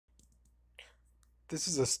This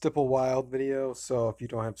is a Stipple Wild video, so if you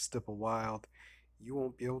don't have Stipple Wild, you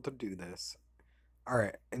won't be able to do this.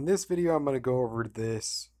 Alright, in this video I'm going to go over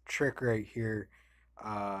this trick right here,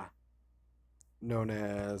 uh, known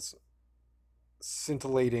as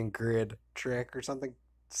scintillating grid trick or something.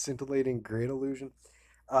 Scintillating grid illusion.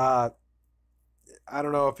 Uh, I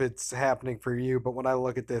don't know if it's happening for you, but when I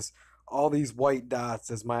look at this, all these white dots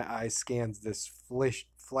as my eye scans this flash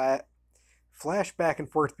back and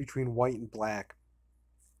forth between white and black.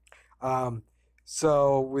 Um,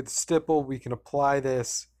 so with Stipple, we can apply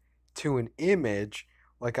this to an image,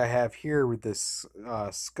 like I have here with this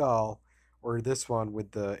skull, or this one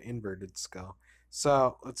with the inverted skull.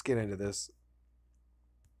 So let's get into this.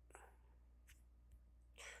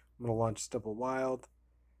 I'm going to launch Stipple Wild.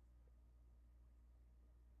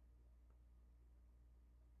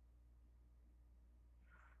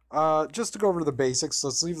 Just to go over the basics,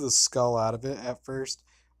 let's leave the skull out of it at first.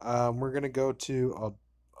 We're going to go to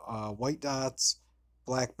white dots,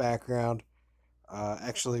 black background.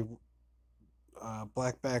 Actually,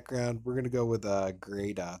 black background. We're going to go with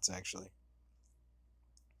gray dots, actually.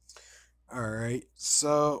 Alright,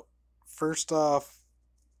 so first off,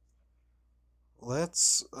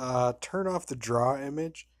 let's turn off the draw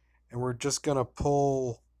image, and we're just going to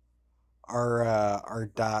pull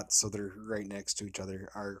our dots so they're right next to each other,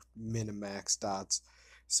 our min and max dots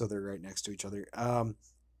so they're right next to each other.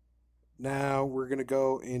 Now we're going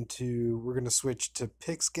to switch to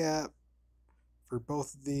Pixgap for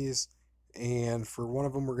both of these, and for one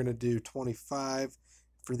of them we're going to do 25,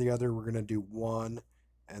 for the other we're going to do 1,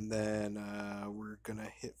 and then we're going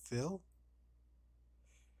to hit fill,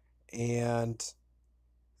 and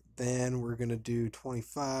then we're going to do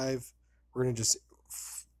 25. We're going to just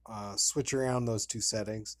switch around those two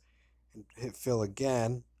settings and hit fill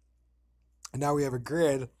again, and now we have a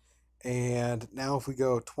grid. And now if we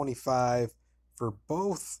go 25 for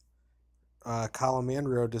both column and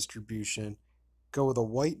row distribution, go with a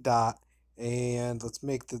white dot, and let's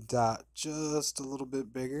make the dot just a little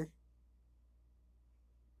bit bigger,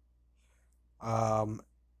 and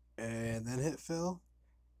then hit fill.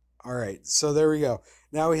 All right, so there we go.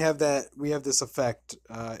 Now we have this effect.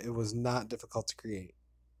 It was not difficult to create,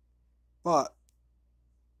 but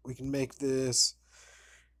we can make this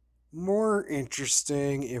more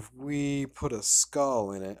interesting if we put a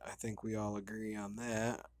skull in it. I think we all agree on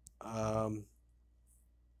that.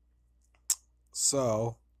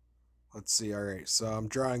 So let's see. All right, so I'm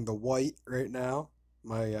drawing the white right now.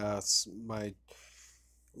 My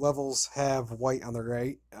levels have white on the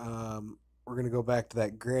right. We're gonna go back to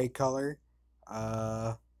that gray color.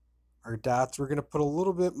 Our dots. We're gonna put a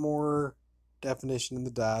little bit more definition in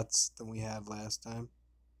the dots than we had last time.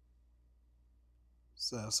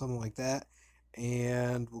 So something like that.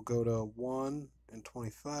 And we'll go to 1 and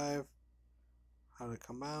 25. How did it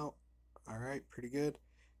come out? All right, pretty good.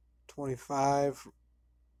 25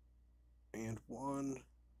 and 1.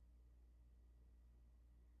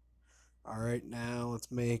 All right, now let's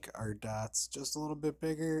make our dots just a little bit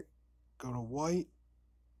bigger. Go to white.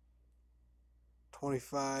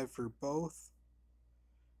 25 for both.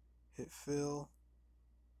 Hit fill.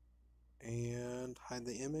 And hide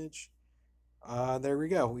the image. There we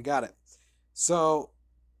go. We got it. So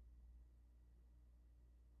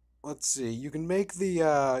let's see. You can make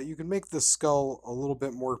the skull a little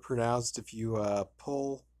bit more pronounced if you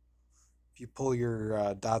pull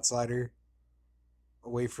your dot slider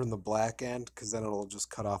away from the black end, because then it'll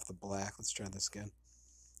just cut off the black. Let's try this again.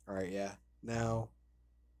 All right, yeah. Now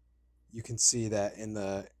you can see that in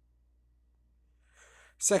the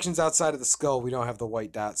sections outside of the skull we don't have the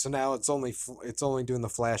white dot. So now it's only doing the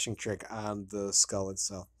flashing trick on the skull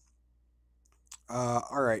itself.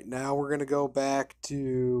 All right, now we're gonna go back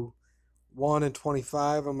to 1 and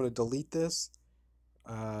 25. I'm gonna delete this.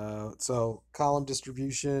 So column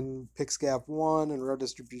distribution Pixgap 1 and row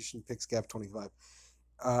distribution Pixgap 25.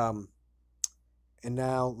 And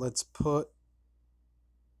now let's put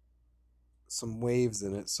some waves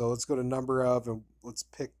in it. So let's go to number of, and let's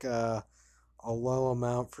pick a low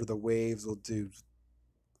amount for the waves. We'll do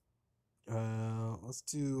let's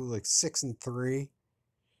do like 6 and 3.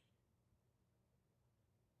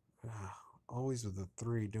 Always with the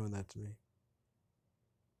 3 doing that to me.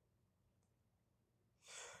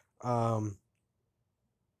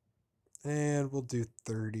 And we'll do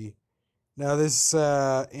 30. Now this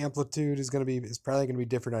amplitude is probably gonna be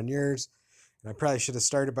different on yours. And I probably should have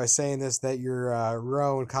started by saying this, that your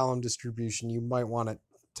row and column distribution, you might want it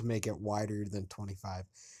to make it wider than 25.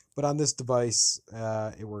 But on this device,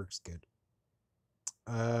 it works good.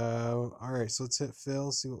 All right, so let's hit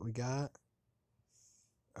fill, see what we got.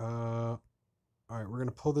 All right, we're going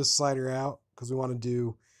to pull this slider out, because we want to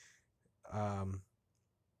do, and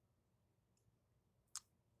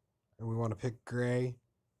we want to pick gray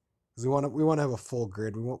because we want to have a full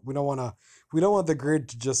grid. We don't want the grid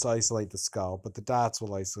to just isolate the skull, but the dots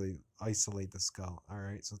will isolate the skull. All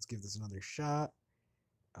right, so let's give this another shot.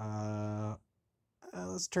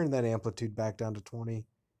 Let's turn that amplitude back down to 20.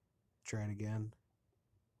 Try it again.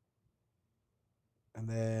 And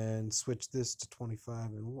then switch this to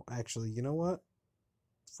 25. And actually, you know what?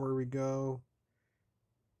 Before we go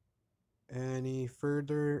any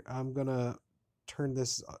further, I'm going to turn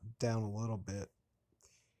this down a little bit.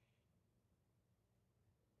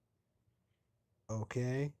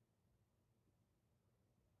 Okay.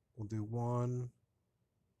 We'll do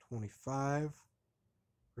 125.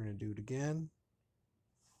 We're going to do it again.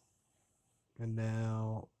 And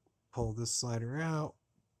now pull this slider out,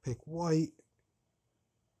 pick white,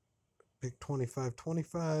 pick 25,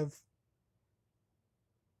 25.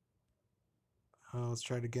 Let's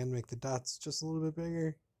try it again, make the dots just a little bit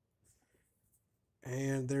bigger.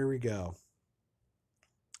 And there we go.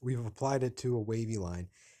 We've applied it to a wavy line.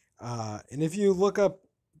 And if you look up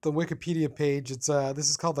the Wikipedia page, it's this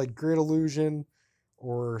is called like grid illusion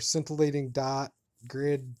or scintillating dot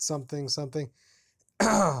grid something something.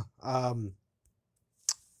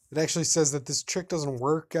 It actually says that this trick doesn't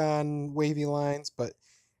work on wavy lines, but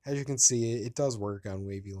as you can see, it does work on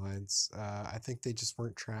wavy lines. I think they just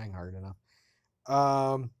weren't trying hard enough.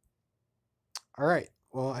 All right.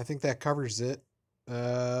 Well, I think that covers it.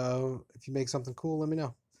 If you make something cool, let me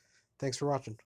know. Thanks for watching.